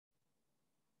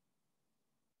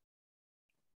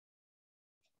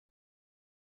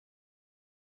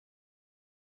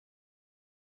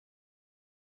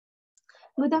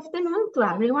Good afternoon to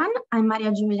everyone. I'm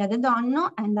Maria Giulia De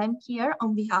Donno, and I'm here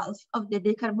on behalf of the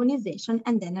Decarbonization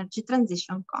and Energy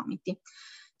Transition Committee.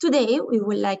 Today, we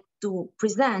would like to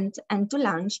present and to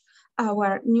launch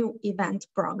our new event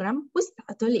program, whose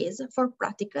title is For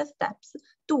Practical Steps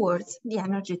Towards the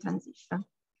Energy Transition.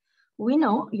 We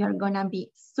know you're gonna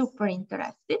be super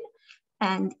interested,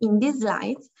 and in these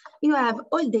slides, you have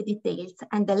all the details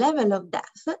and the level of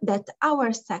depth that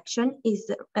our section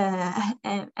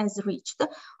has reached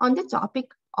on the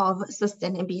topic of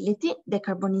sustainability,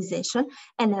 decarbonization,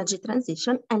 energy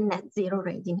transition, and net zero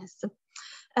readiness.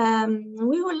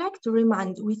 We would like to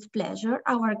remind with pleasure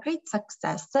our great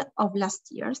success of last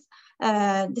year's,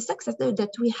 the success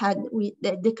that we had with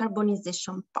the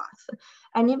Decarbonization Path,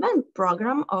 an event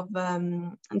program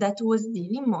that was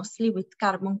dealing mostly with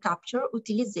carbon capture,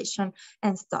 utilization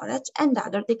and storage and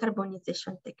other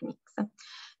decarbonization techniques.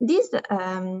 This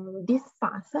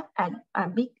path had a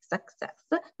big success,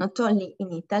 not only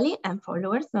in Italy and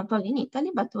followers, not only in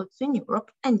Italy, but also in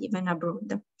Europe and even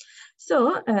abroad.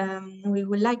 So we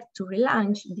would like to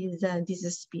relaunch this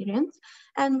experience,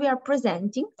 and we are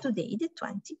presenting today the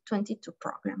 2022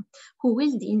 program, who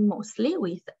will deal mostly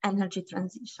with energy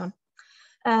transition.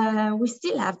 We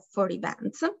still have 4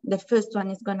 events. The first one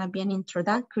is going to be an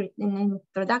introductory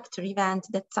event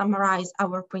that summarizes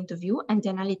our point of view and the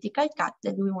analytical cut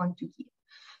that we want to give.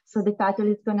 So the title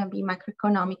is going to be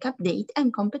Macroeconomic Update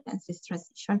and Competences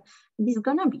Transition. It is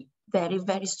going to be very,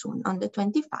 very soon on the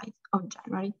 25th of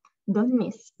January. Don't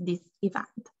miss this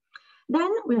event.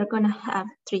 Then we are going to have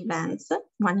 3 events,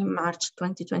 one in March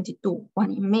 2022,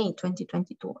 one in May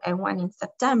 2022, and one in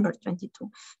September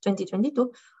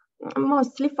 2022,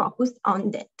 mostly focused on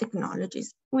the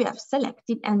technologies we have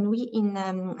selected, and we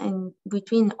in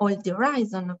between all the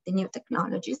horizon of the new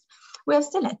technologies, we have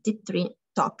selected 3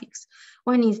 topics.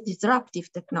 One is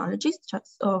disruptive technologies,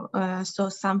 so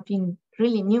something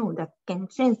really new that can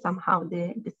change somehow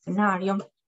the scenario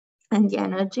and the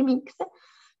energy mix,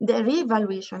 the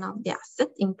reevaluation of the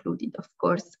asset, included, of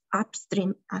course,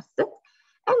 upstream assets,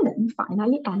 and then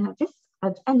finally, energy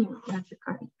storage and new energy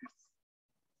carriers.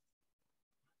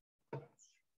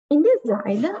 In this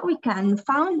slide, we can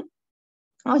find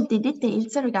all the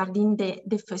details regarding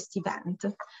the first event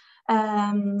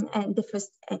and the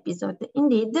first episode.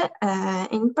 Indeed,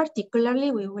 in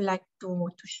particularly, we would like to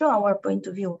show our point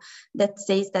of view that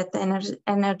says that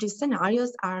energy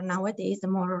scenarios are nowadays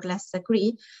more or less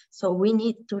agreed. So we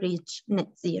need to reach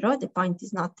net zero. The point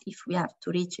is not if we have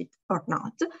to reach it or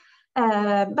not.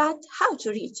 But how to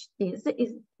reach this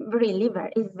is really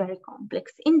very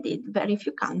complex. Indeed, very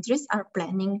few countries are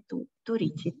planning to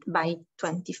reach it by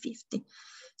 2050.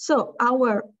 So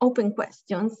our open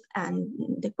questions and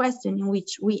the question in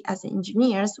which we as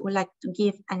engineers would like to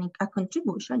give a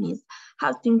contribution is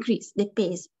how to increase the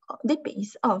pace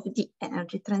of the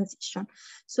energy transition.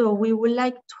 So we would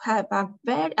like to have a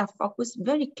focus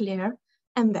very clear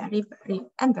and very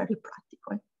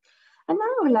practical. And now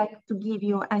I would like to give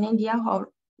you an idea of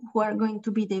who are going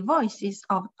to be the voices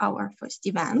of our first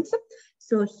event.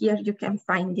 So here you can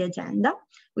find the agenda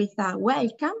with a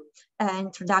welcome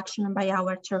introduction by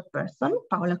our chairperson,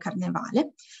 Paolo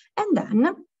Carnevale, and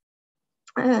then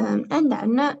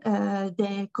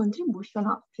the contribution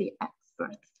of 3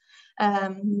 experts.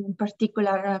 In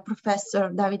particular, Professor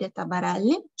Davide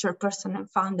Tabarelli, chairperson and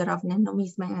founder of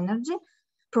Nennomisma Energy,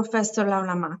 Professor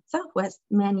Laura Mazza, who has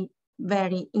many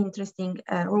very interesting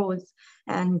roles,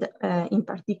 and in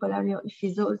particular,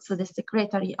 she's also the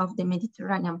secretary of the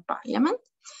Mediterranean Parliament.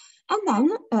 And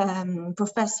then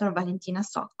Professor Valentina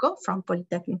Socco from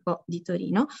Politecnico di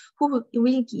Torino, who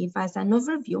will give us an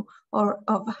overview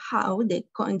of how the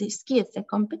skills and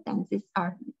competencies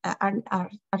are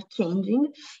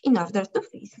changing in order to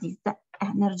face this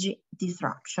energy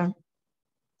disruption.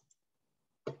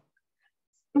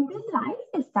 In this slide,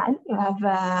 instead,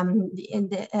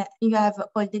 you have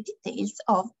all the details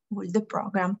of the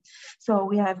program. So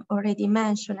we have already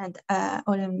mentioned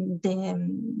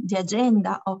the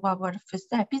agenda of our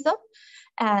first episode.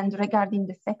 And regarding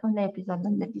the second episode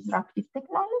on the disruptive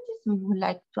technologies, we would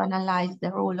like to analyze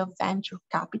the role of venture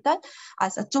capital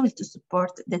as a tool to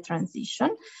support the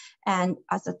transition and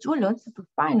as a tool also to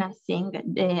financing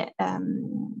the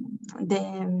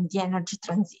energy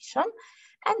transition.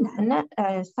 And then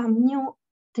some new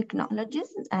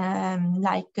technologies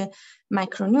like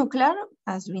micronuclear.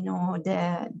 As we know,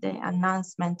 the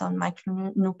announcement on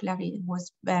micronuclear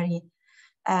was very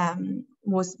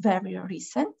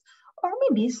recent, or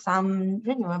maybe some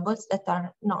renewables that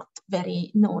are not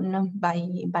very known by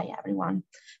everyone,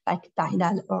 like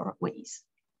tidal or waves.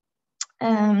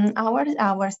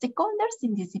 Our stakeholders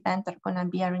in this event are going to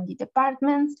be R&D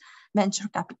departments, venture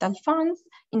capital funds,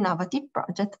 innovative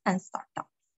projects, and startups.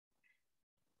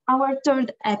 Our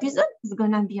third episode is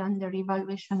going to be on the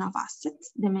revaluation of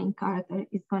assets. The main character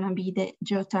is going to be the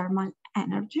geothermal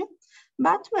energy,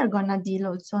 but we're going to deal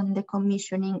also on the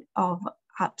commissioning of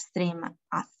upstream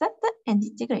assets and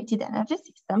integrated energy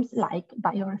systems like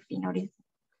biorefineries.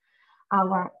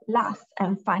 Our last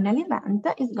and final event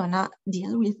is going to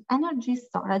deal with energy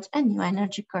storage and new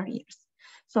energy careers.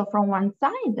 So from one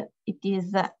side, it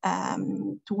is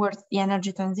towards the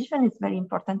energy transition, it's very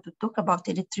important to talk about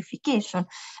electrification.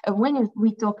 When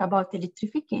we talk about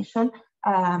electrification,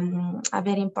 a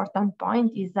very important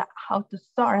point is how to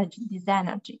storage this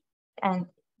energy. And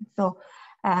so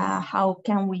how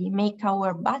can we make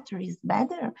our batteries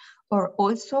better, or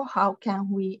also how can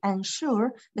we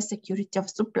ensure the security of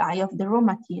supply of the raw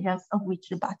materials of which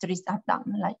the batteries are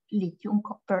done, like lithium,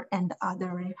 copper, and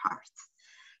other rare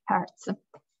earths.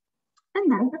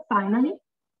 And then finally,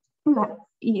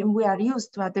 we are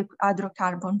used to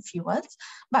hydrocarbon fuels,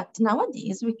 but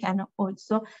nowadays we can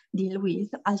also deal with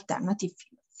alternative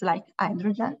fuels like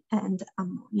hydrogen and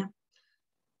ammonia.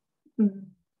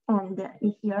 And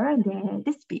here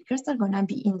the speakers are going to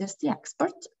be industry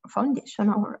experts, foundation,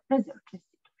 or research institutions.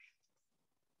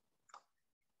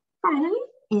 Finally,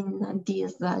 in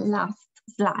this last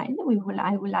slide,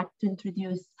 I would like to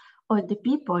introduce all the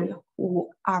people who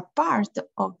are part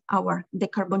of our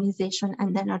Decarbonization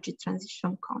and Energy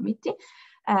Transition Committee,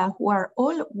 who are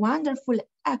all wonderful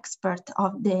experts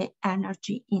of the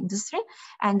energy industry.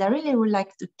 And I really would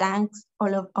like to thank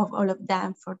all of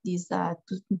them for this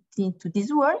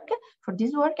work.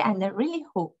 And I really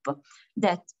hope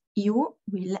that you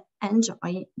will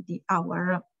enjoy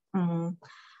our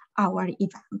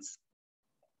events.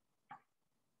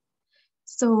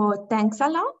 So thanks a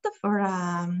lot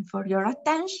for your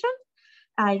attention.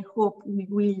 I hope we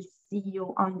will see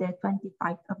you on the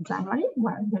 25th of January,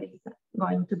 where there is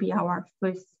going to be our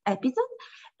first episode.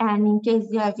 And in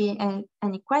case you have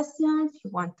any questions,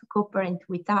 you want to cooperate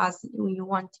with us, you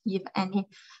want to give any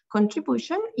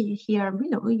contribution, here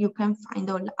below you can find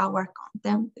all our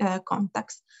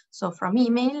contacts. So from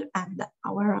email and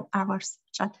our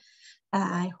social.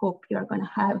 I hope you're going to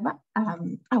have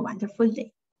a wonderful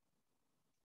day.